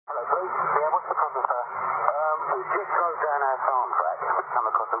Yeah, what's the problem, sir? We just drove down our farm track. We come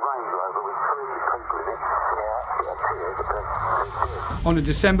across a Range Rover with 3 people in it. Yeah, On a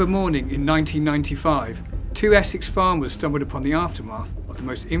December morning in 1995, 2 Essex farmers stumbled upon the aftermath of the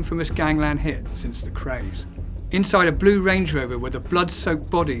most infamous gangland hit since the Krays. Inside a blue Range Rover were the blood-soaked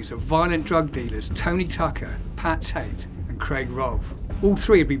bodies of violent drug dealers Tony Tucker, Tate and Craig Rolfe. All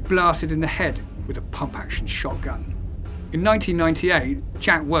 3 had been blasted in the head with a pump-action shotgun. In 1998,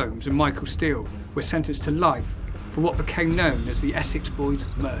 Jack Womes and Michael Steele were sentenced to life for what became known as the Essex Boys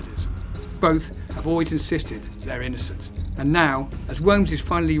murders. Both have always insisted they're innocent. And now, as Womes is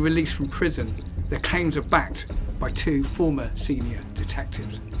finally released from prison, their claims are backed by 2 former senior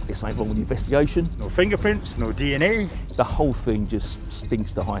detectives. There's something wrong with the investigation. No fingerprints, no DNA. The whole thing just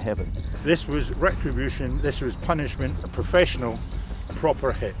stinks to high heaven. This was retribution, this was punishment, a professional,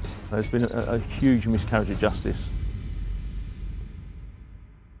 proper hit. There's been a huge miscarriage of justice.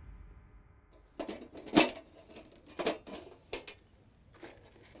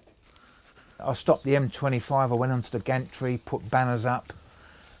 I stopped the M25, I went onto the gantry, put banners up.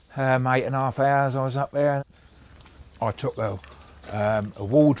 8.5 hours I was up there. I took a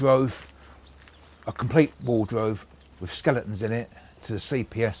wardrobe, a complete wardrobe with skeletons in it, to the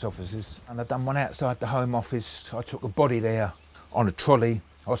CPS offices. And I've done one outside the Home Office. I took a body there on a trolley,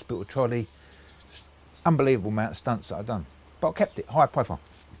 hospital trolley. Unbelievable amount of stunts that I've done. But I kept it high profile.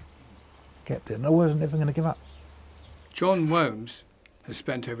 Kept it, and I wasn't ever going to give up. John Womes has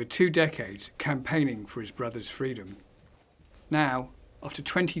spent over 2 decades campaigning for his brother's freedom. Now, after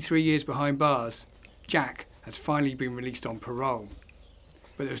 23 years behind bars, Jack has finally been released on parole.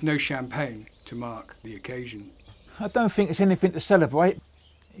 But there's no champagne to mark the occasion. I don't think it's anything to celebrate.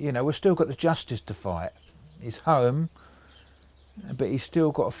 You know, we've still got the justice to fight. He's home, but he's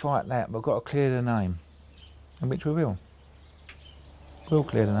still got to fight that. We've got to clear the name, and which we will. We'll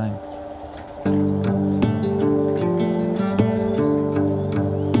clear the name.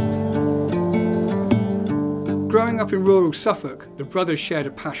 Growing up in rural Suffolk, the brothers shared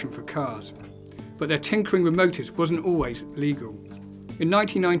a passion for cars, but their tinkering with motors wasn't always legal. In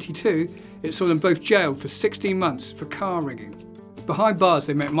 1992, it saw them both jailed for 16 months for car ringing. Behind bars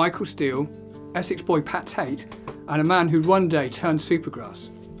they met Michael Steele, Essex boy Pat Tate, and a man who'd one day turned supergrass,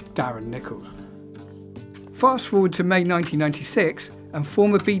 Darren Nichols. Fast forward to May 1996, and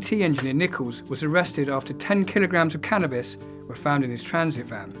former BT engineer Nichols was arrested after 10 kilograms of cannabis were found in his transit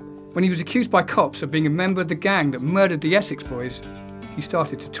van. When he was accused by cops of being a member of the gang that murdered the Essex Boys, he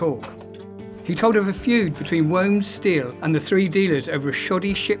started to talk. He told of a feud between Womes, Steele and the 3 dealers over a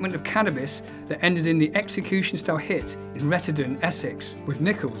shoddy shipment of cannabis that ended in the execution-style hit in Rettendon, Essex, with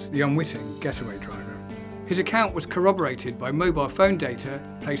Nichols, the unwitting getaway driver. His account was corroborated by mobile phone data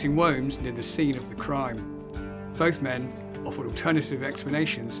placing Womes near the scene of the crime. Both men offered alternative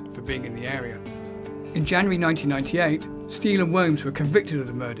explanations for being in the area. In January 1998, Steele and Womes were convicted of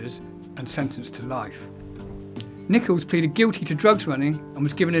the murders and sentenced to life. Nichols pleaded guilty to drugs running and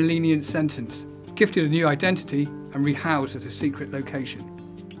was given a lenient sentence, gifted a new identity and rehoused at a secret location.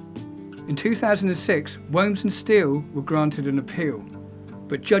 In 2006, Womes and Steele were granted an appeal,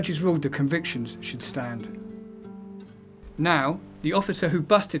 but judges ruled the convictions should stand. Now, the officer who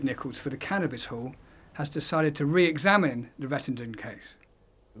busted Nichols for the cannabis haul has decided to re-examine the Rettendon case.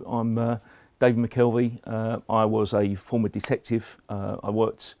 I'm David McKelvey. I was a former detective. I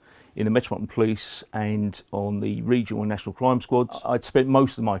worked in the Metropolitan Police and on the regional and national crime squads. I'd spent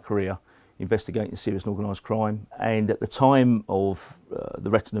most of my career investigating serious and organised crime, and at the time of the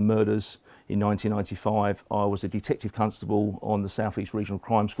Rettendon murders in 1995, I was a detective constable on the South East Regional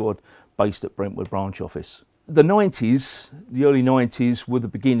Crime Squad based at Brentwood branch office. The 90s, the early 90s, were the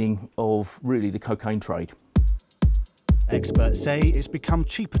beginning of really the cocaine trade. Experts say it's become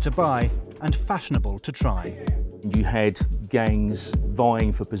cheaper to buy and fashionable to try. You had gangs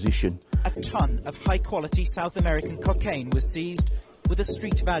vying for position. A ton of high-quality South American cocaine was seized with a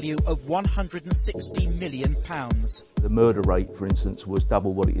street value of £160 million. The murder rate, for instance, was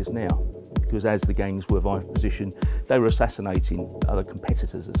double what it is now, because as the gangs were vying for position, they were assassinating other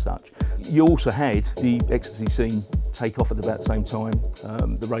competitors as such. You also had the ecstasy scene take off at about the same time,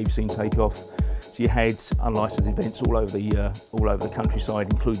 the rave scene take off. So you had unlicensed events all over the countryside,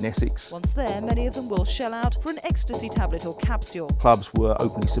 including Essex. Once there, many of them will shell out for an ecstasy tablet or capsule. Clubs were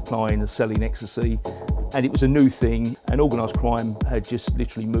openly supplying and selling ecstasy, and it was a new thing, and organised crime had just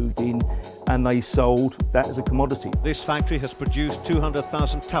literally moved in, and they sold that as a commodity. This factory has produced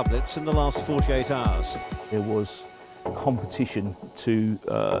 200,000 tablets in the last 48 hours. There was competition to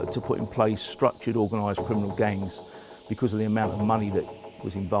put in place structured organised criminal gangs because of the amount of money that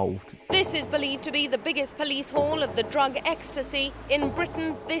was involved. This is believed to be the biggest police haul of the drug ecstasy in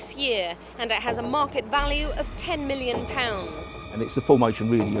Britain this year, and it has a market value of £10 million. And it's the formation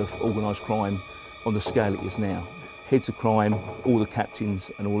really of organised crime on the scale it is now. Heads of crime, all the captains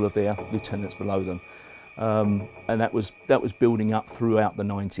and all of their lieutenants below them. And that was building up throughout the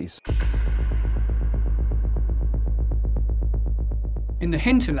 90s. In the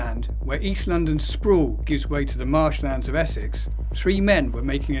hinterland, where East London's sprawl gives way to the marshlands of Essex, 3 men were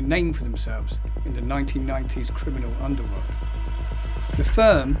making a name for themselves in the 1990s criminal underworld. The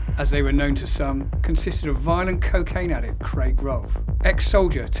firm, as they were known to some, consisted of violent cocaine addict Craig Rolfe,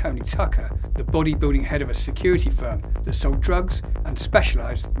 ex-soldier Tony Tucker, the bodybuilding head of a security firm that sold drugs and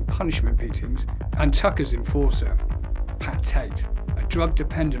specialised in punishment beatings, and Tucker's enforcer, Tate, a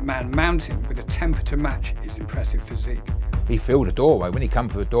drug-dependent man mountain with a temper to match his impressive physique. He filled a doorway. When he come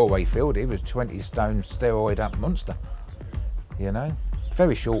through the doorway, he filled it. He was 20-stone steroid-up monster, you know.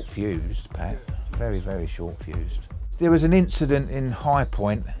 Very short-fused, Pat. Very, very short-fused. There was an incident in High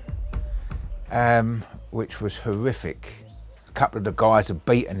Point, which was horrific. A couple of the guys had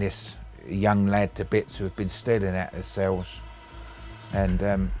beaten this young lad to bits who had been stealing out of the cells,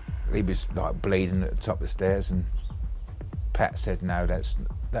 and he was like bleeding at the top of the stairs. And Pat said, "No, that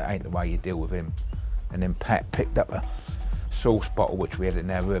ain't the way you deal with him." And then Pat picked up a sauce bottle which we had in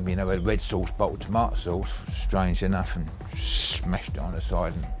our room, you know, a red sauce bottle, tomato sauce, strange enough, and smashed it on the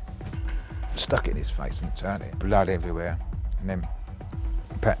side and stuck it in his face and turned it. Blood everywhere. And then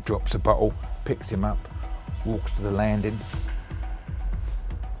Pat drops the bottle, picks him up, walks to the landing,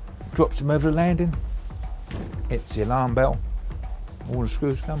 drops him over the landing, hits the alarm bell, all the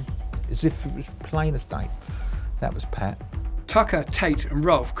screws come, as if it was plain as day. That was Pat. Tucker, Tate and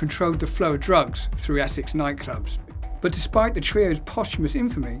Rolfe controlled the flow of drugs through Essex nightclubs. But despite the trio's posthumous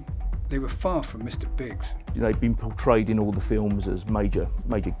infamy, they were far from Mr. Biggs. They'd been portrayed in all the films as major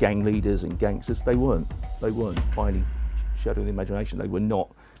gang leaders and gangsters. They weren't by any shadow of the imagination. They were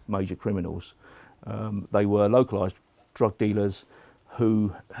not major criminals. They were localised drug dealers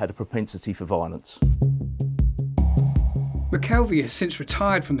who had a propensity for violence. McKelvey has since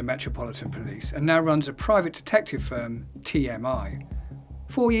retired from the Metropolitan Police and now runs a private detective firm, TMI.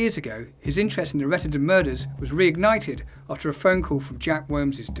 4 years ago, his interest in the Rettendon murders was reignited after a phone call from Jack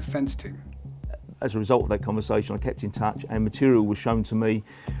Worm's defence team. As a result of that conversation, I kept in touch, and material was shown to me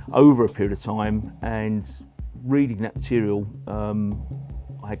over a period of time, and reading that material,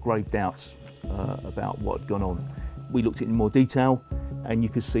 I had grave doubts about what had gone on. We looked at it in more detail, and you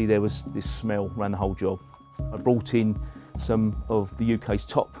could see there was this smell around the whole job. I brought in some of the UK's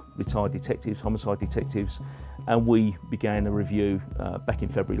top retired detectives, homicide detectives, and we began a review back in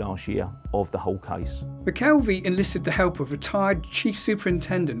February last year of the whole case. McKelvey enlisted the help of retired Chief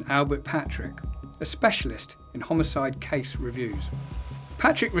Superintendent Albert Patrick, a specialist in homicide case reviews.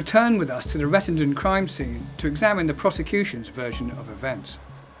 Patrick returned with us to the Rettendon crime scene to examine the prosecution's version of events.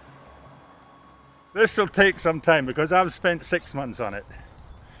 This will take some time because I've spent 6 months on it.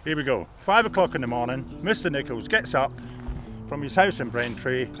 Here we go. 5 o'clock in the morning, Mr. Nichols gets up from his house in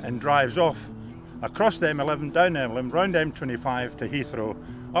Braintree and drives off across the M11, down the M11, round M25 to Heathrow,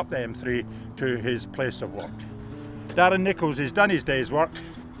 up the M3 to his place of work. Darren Nichols has done his day's work,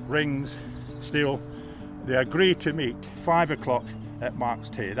 rings Steele. They agree to meet 5 o'clock at Mark's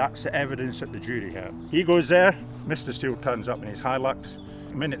Tate. That's the evidence that the jury had. He goes there, Mr. Steele turns up in his Hilux.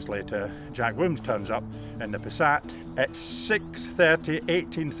 Minutes later, Jack Williams turns up in the Passat. At 6:30,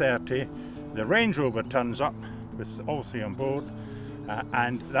 18:30, the Range Rover turns up with all 3 on board.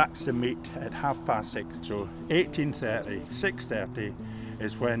 And that's the meet at 6:30. So 18:30, 6:30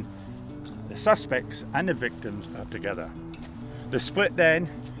 is when the suspects and the victims are together. The split then,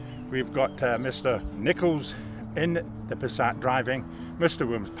 we've got Mr. Nichols in the Passat driving, Mr.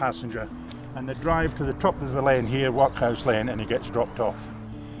 Williams passenger, and they drive to the top of the lane here, Workhouse Lane, and he gets dropped off.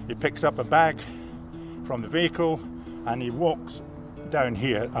 He picks up a bag from the vehicle and he walks down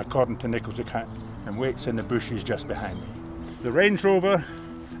here, according to Nichols' account, and waits in the bushes just behind me. The Range Rover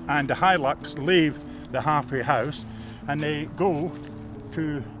and the Hilux leave the halfway house and they go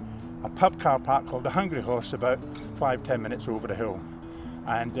to a pub car park called the Hungry Horse, about 5–10 minutes over the hill.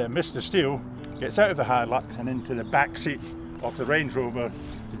 And Mr. Steele gets out of the Hilux and into the back seat of the Range Rover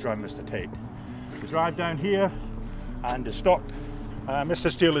to join Mr. Tate. They drive down here and they stop.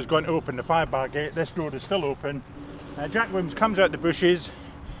 Mr. Steele is going to open the fire bar gate. This door is still open. Jack Williams comes out the bushes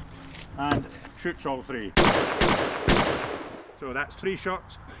and shoots all 3. So that's 3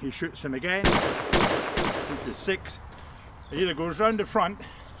 shots. He shoots him again, which is 6. He either goes round the front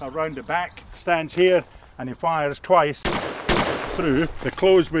or round the back, stands here, and he fires twice through the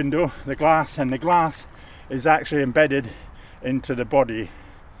closed window, the glass, and the glass is actually embedded into the body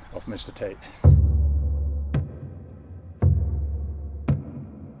of Mr. Tate.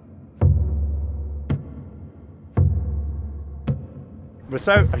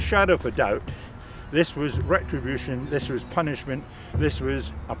 Without a shadow of a doubt, this was retribution, this was punishment, this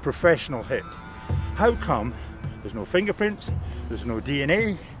was a professional hit. How come there's no fingerprints, there's no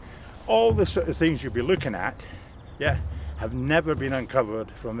DNA, all the sort of things you'll be looking at, yeah, have never been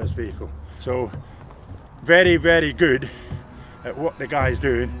uncovered from this vehicle. So very, very good at what the guy's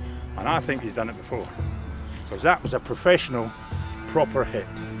doing, and I think he's done it before, because that was a professional, proper hit.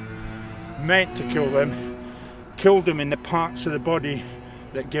 Meant to kill them, killed them in the parts of the body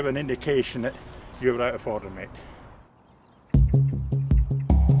that give an indication that you were out of order, mate.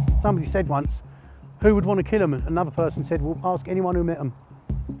 Somebody said once, who would want to kill him? Another person said, well, ask anyone who met him.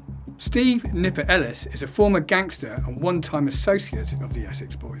 Steve Nipper Ellis is a former gangster and one-time associate of the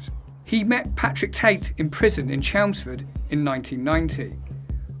Essex Boys. He met Patrick Tate in prison in Chelmsford in 1990.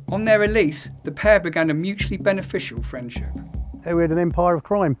 On their release, the pair began a mutually beneficial friendship. We had an empire of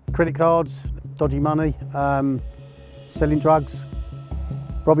crime, credit cards, dodgy money, selling drugs,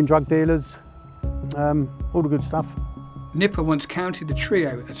 robbing drug dealers, all the good stuff. Nipper once counted the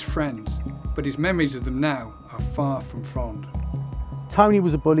trio as friends, but his memories of them now are far from fond. Tony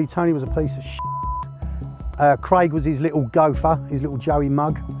was a bully, Tony was a piece of shit. Craig was his little gopher, his little Joey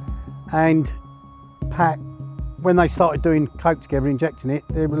mug. And Pat, when they started doing coke together, injecting it,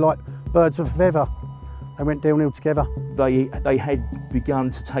 they were like birds of a feather. They went downhill together. They had begun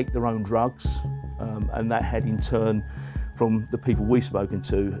to take their own drugs, and that had in turn, from the people we've spoken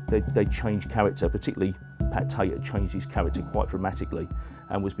to, they changed character, particularly Pat Tate had changed his character quite dramatically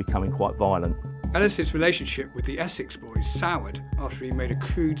and was becoming quite violent. Ellis's relationship with the Essex Boys soured after he made a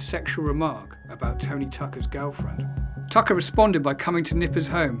crude sexual remark about Tony Tucker's girlfriend. Tucker responded by coming to Nipper's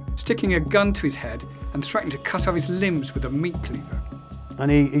home, sticking a gun to his head and threatening to cut off his limbs with a meat cleaver. And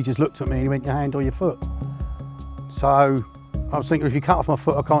he just looked at me and he went, your hand or your foot. So I was thinking, if you cut off my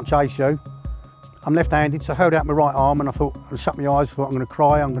foot, I can't chase you. I'm left-handed, so I held out my right arm and I thought, I shut my eyes, I thought, I'm going to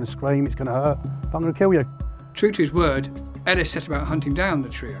cry, I'm going to scream, it's going to hurt, but I'm going to kill you. True to his word, Ellis set about hunting down the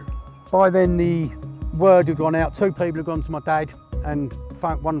trio. By then the word had gone out, 2 people had gone to my dad and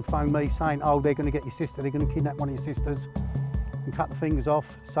one phoned me saying, oh, they're going to get your sister, they're going to kidnap one of your sisters and cut the fingers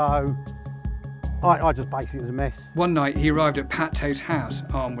off. So I just basically, it was a mess. One night he arrived at Pat Tate's house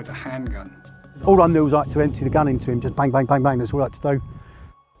armed with a handgun. All I knew was like to empty the gun into him, just bang, bang, bang, bang, that's all I had to do.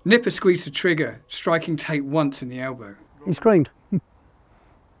 Nipper squeezed the trigger, striking Tate once in the elbow. He screamed,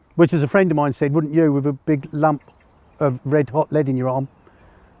 which as a friend of mine said, wouldn't you, with a big lump of red hot lead in your arm.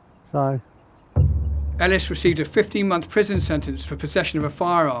 So. Ellis received a 15-month prison sentence for possession of a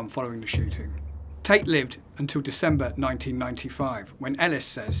firearm following the shooting. Tate lived until December 1995, when Ellis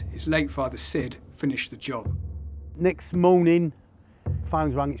says his late father Sid finished the job. Next morning,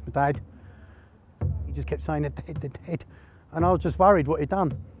 phone's rung, it's my dad. He just kept saying, they're dead, they're dead. And I was just worried what he'd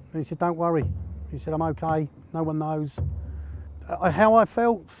done. And he said, don't worry. He said, I'm okay, no one knows. How I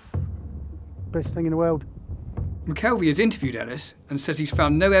felt, best thing in the world. McKelvey has interviewed Ellis and says he's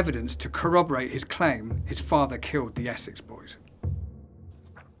found no evidence to corroborate his claim his father killed the Essex Boys.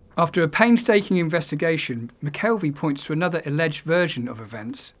 After a painstaking investigation, McKelvey points to another alleged version of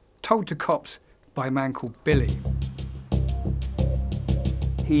events told to cops by a man called Billy.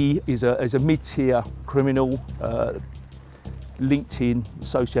 He is a mid-tier criminal, linked in,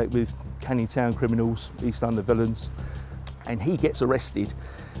 associated with Canning Town criminals, East London villains, and he gets arrested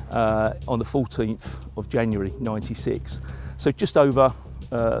on the 14th of January 96, so just over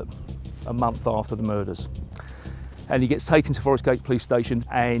a month after the murders. And he gets taken to Forest Gate Police Station,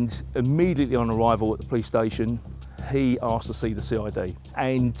 and immediately on arrival at the police station, he asks to see the CID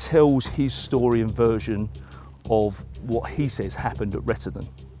and tells his story and version of what he says happened at Rettendon.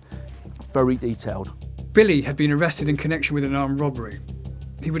 Very detailed. Billy had been arrested in connection with an armed robbery.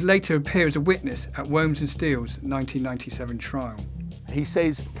 He would later appear as a witness at Wombs and Steele's 1997 trial. He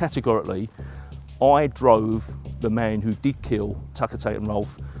says categorically, I drove the man who did kill Tucker, Tate and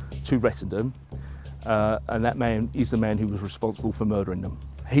Rolfe to Rettendon, and that man is the man who was responsible for murdering them.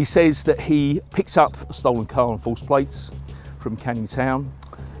 He says that he picked up a stolen car and false plates from Canning Town,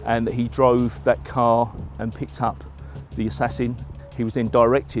 and that he drove that car and picked up the assassin. He was then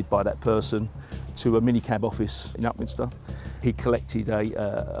directed by that person to a minicab office in Upminster. He collected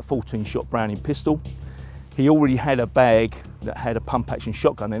a 14-shot Browning pistol. He already had a bag that had a pump-action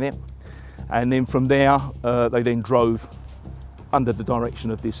shotgun in it, and then from there they then drove under the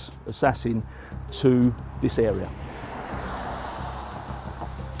direction of this assassin to this area.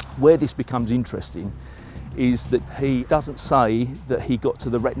 Where this becomes interesting is that he doesn't say that he got to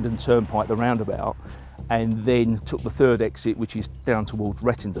the Rettendon Turnpike, the roundabout, and then took the third exit, which is down towards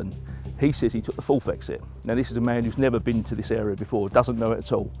Rettendon. He says he took the fourth exit. Now this is a man who's never been to this area before, doesn't know it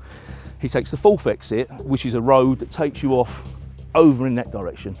at all. He takes the fourth exit, which is a road that takes you off over in that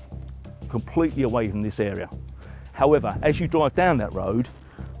direction, completely away from this area. However, as you drive down that road,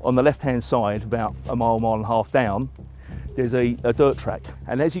 on the left-hand side, about a mile, mile and a half down, there's a dirt track.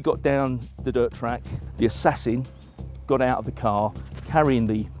 And as he got down the dirt track, the assassin got out of the car, carrying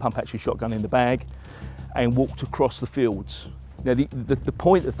the pump-action shotgun in the bag, and walked across the fields. Now the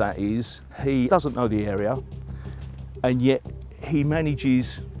point of that is, he doesn't know the area, and yet he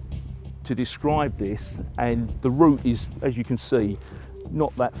manages to describe this, and the route is, as you can see,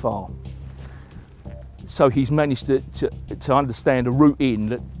 not that far. So he's managed to understand a route in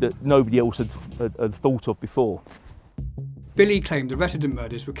that nobody else had thought of before. Billy claimed the Rettendon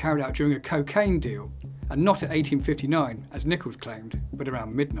murders were carried out during a cocaine deal, and not at 1859, as Nichols claimed, but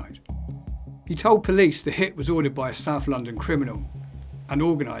around midnight. He told police the hit was ordered by a South London criminal and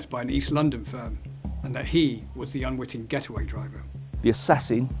organised by an East London firm, and that he was the unwitting getaway driver. The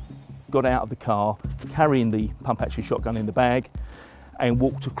assassin got out of the car, carrying the pump-action shotgun in the bag, and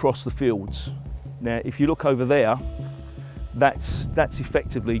walked across the fields. Now, if you look over there, that's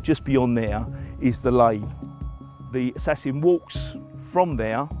effectively, just beyond there, is the lane. The assassin walks from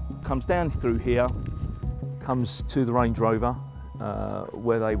there, comes down through here, comes to the Range Rover,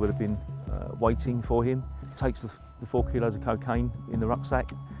 where they would have been waiting for him, takes the 4 kilos of cocaine in the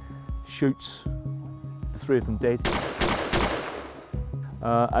rucksack, shoots the 3 of them dead,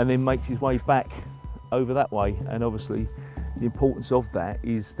 and then makes his way back over that way. And obviously the importance of that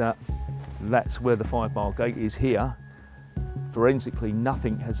is that that's where the 5-mile gate is here. Forensically,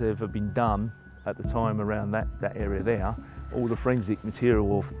 nothing has ever been done at the time around that area there. All the forensic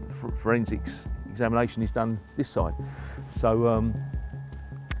material or forensics examination is done this side. So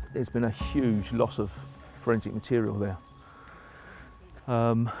there's been a huge loss of forensic material there.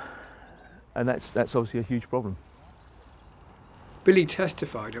 And that's obviously a huge problem. Billy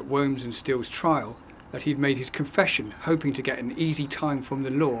testified at Worms and Steele's trial that he'd made his confession hoping to get an easy time from the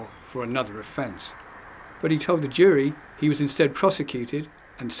law for another offence. But he told the jury he was instead prosecuted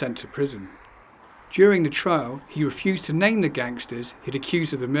and sent to prison. During the trial, he refused to name the gangsters he'd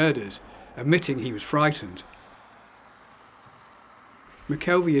accused of the murders, admitting he was frightened.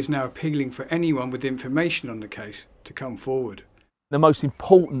 McKelvey is now appealing for anyone with information on the case to come forward. The most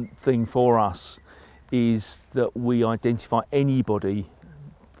important thing for us is that we identify anybody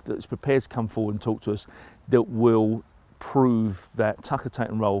that's prepared to come forward and talk to us that will prove that Tucker, Tate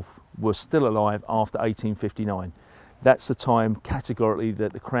and Rolfe were still alive after 1859. That's the time categorically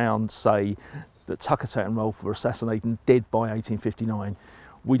that the Crown say that Tucker, Tate and Rolfe were assassinated and dead by 1859.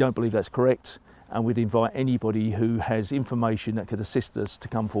 We don't believe that's correct, and we'd invite anybody who has information that could assist us to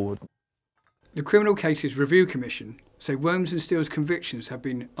come forward. The Criminal Cases Review Commission say Worms and Steele's convictions have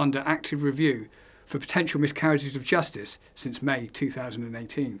been under active review for potential miscarriages of justice since May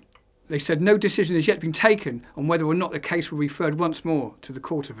 2018. They said no decision has yet been taken on whether or not the case will be referred once more to the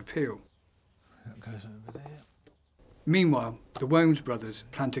Court of Appeal. That goes over there. Meanwhile, the Worms brothers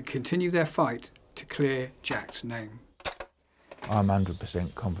plan to continue their fight to clear Jack's name. I'm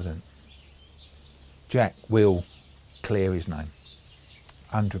 100% confident. Jack will clear his name.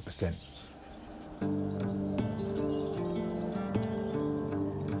 100%.